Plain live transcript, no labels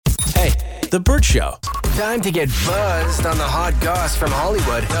Hey, The Burt Show. Time to get buzzed on the hot goss from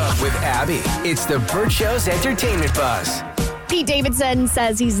Hollywood with Abby. It's The Burt Show's entertainment buzz. Pete Davidson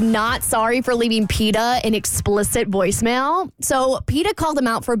says he's not sorry for leaving PETA an explicit voicemail. So PETA called him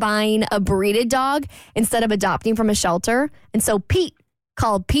out for buying a breeded dog instead of adopting from a shelter. And so Pete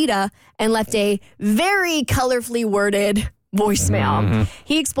called PETA and left a very colorfully worded voicemail. Mm-hmm.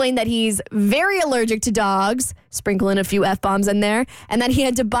 He explained that he's very allergic to dogs, sprinkling a few F-bombs in there, and that he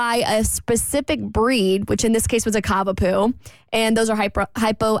had to buy a specific breed, which in this case was a Cavapoo, and those are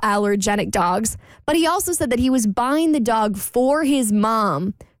hypoallergenic dogs. But he also said that he was buying the dog for his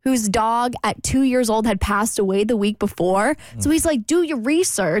mom, whose dog at 2 years old had passed away the week before. So he's like, do your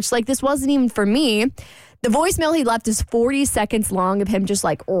research. Like, this wasn't even for me. The voicemail he left is 40 seconds long of him just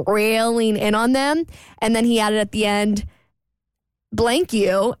like railing in on them. And then he added at the end, blank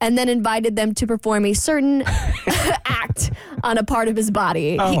you, and then invited them to perform a certain act on a part of his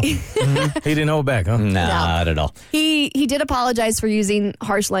body. Oh. He didn't hold back, huh? Not at all. He did apologize for using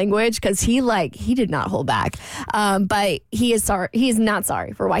harsh language because he did not hold back. But he is sorry. He is not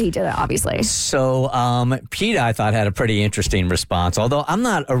sorry for why he did it, obviously. So, PETA, I thought, had a pretty interesting response, although I'm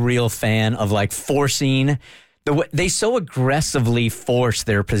not a real fan of like forcing. They so aggressively force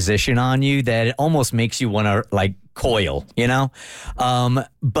their position on you that it almost makes you want to like coil, you know?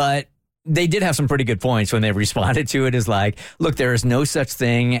 But they did have some pretty good points when they responded to it. Is like, look, there is no such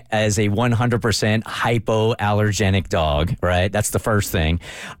thing as a 100% hypoallergenic dog, right? That's the first thing.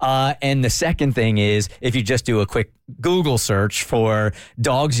 And the second thing is, if you just do a quick Google search for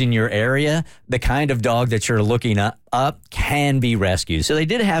dogs in your area, the kind of dog that you're looking up can be rescued. So they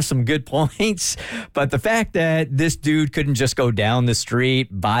did have some good points, but the fact that this dude couldn't just go down the street,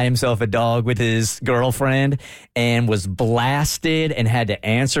 buy himself a dog with his girlfriend, and was blasted and had to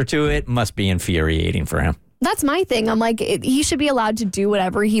answer to it must be infuriating for him. That's my thing. I'm like, he should be allowed to do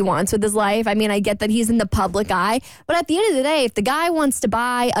whatever he wants with his life. I mean, I get that he's in the public eye, but at the end of the day, if the guy wants to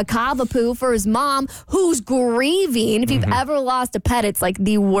buy a Cavapoo for his mom who's grieving, if you've ever lost a pet, it's like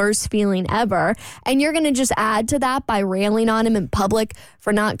the worst feeling ever. And you're going to just add to that by railing on him in public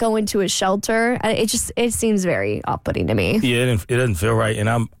for not going to a shelter. It seems very off-putting to me. Yeah, it doesn't feel right. And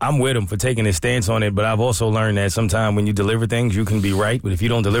I'm with him for taking his stance on it, but I've also learned that sometimes when you deliver things, you can be right, but if you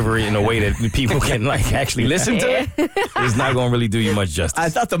don't deliver it in a way that people can like actually listen to it, it's not going to really do you much justice. I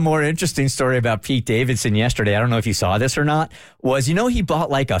thought the more interesting story about Pete Davidson yesterday, I don't know if you saw this or not, was, he bought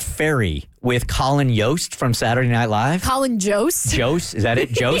like a ferry with Colin Yost from Saturday Night Live. Colin Jost? Jost, is that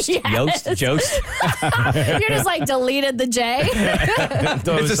it? Jost? Yes. Jost? You're just like deleted the J.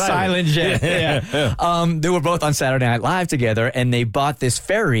 It's a silent J. Yeah. They were both on Saturday Night Live together, and they bought this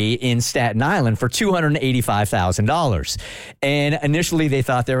ferry in Staten Island for $285,000. And initially they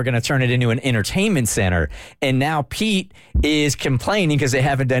thought they were going to turn it into an entertainment center. And now Pete is complaining because they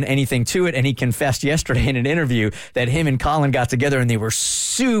haven't done anything to it. And he confessed yesterday in an interview that him and Colin got together and they were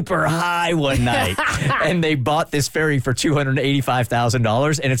super high one night. And they bought this ferry for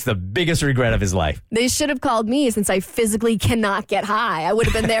 $285,000. And it's the biggest regret of his life. They should have called me since I physically cannot get high. I would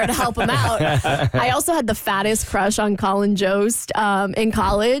have been there to help him out. I also had the fattest crush on Colin Jost in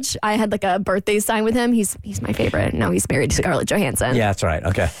college. I had like a birthday sign with him. He's my favorite. Now he's married to Scarlett Johansson. Yeah, that's right.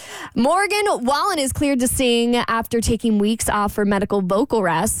 Okay. Morgan Wallen is cleared to sing after taking weeks off for medical vocal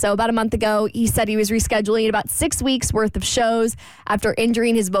rest. So about a month ago, he said he was rescheduling about 6 weeks worth of shows after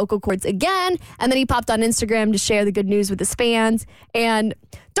injuring his vocal cords again. And then he popped on Instagram to share the good news with his fans. And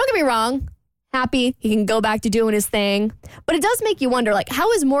don't get me wrong, happy he can go back to doing his thing. But it does make you wonder, like,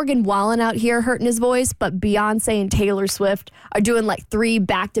 how is Morgan Wallen out here hurting his voice, but Beyonce and Taylor Swift are doing like 3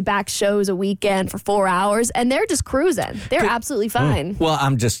 back-to-back shows a weekend for 4 hours, and they're just cruising. They're absolutely fine. Well,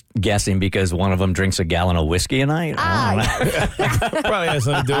 I'm just guessing because one of them drinks a gallon of whiskey a night. Probably has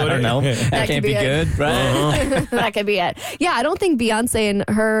something to do with it. I don't know. That can't be good, right? That could be it. Yeah, I don't think Beyonce and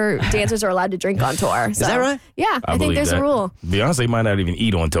her dancers are allowed to drink on tour. So. Is that right? Yeah, I think there's a rule. Beyonce might not even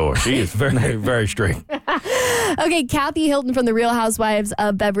eat on tour. She is very, very strict. Okay, Kathy Hilton from The Real Housewives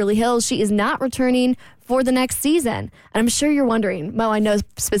of Beverly Hills, she is not returning for the next season. And I'm sure you're wondering, Mo, I know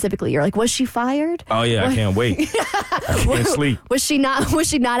specifically, you're like, was she fired? Oh, yeah, I can't wait. I can't sleep. Was she not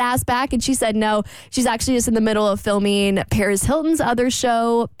asked back? And she said no. She's actually just in the middle of filming Paris Hilton's other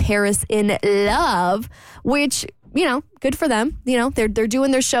show, Paris in Love, which, good for them. They're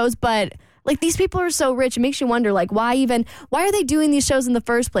doing their shows, but Like, these people are so rich. It makes you wonder, like, why are they doing these shows in the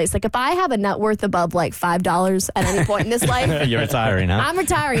first place? Like, if I have a net worth above, like, $5 at any point in this life. You're retiring, huh? I'm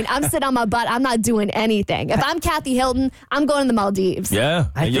retiring. I'm sitting on my butt. I'm not doing anything. If I'm Kathy Hilton, I'm going to the Maldives. Yeah,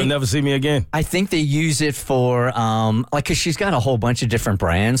 and you'll never see me again. I think they use it for, because she's got a whole bunch of different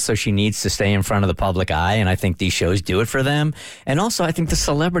brands, so she needs to stay in front of the public eye, and I think these shows do it for them. And also, I think the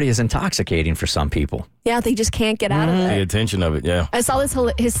celebrity is intoxicating for some people. Yeah, they just can't get out of it. The attention of it, yeah. I saw this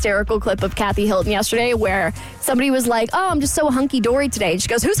hysterical clip of Kathy Hilton yesterday where somebody was like, oh, I'm just so hunky-dory today. And she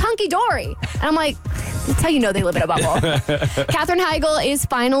goes, who's hunky-dory? And I'm like, that's how you know they live in a bubble. Katherine Heigl is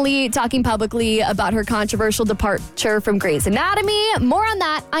finally talking publicly about her controversial departure from Grey's Anatomy. More on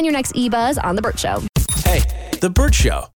that on your next E-Buzz on The Burt Show. Hey, The Burt Show.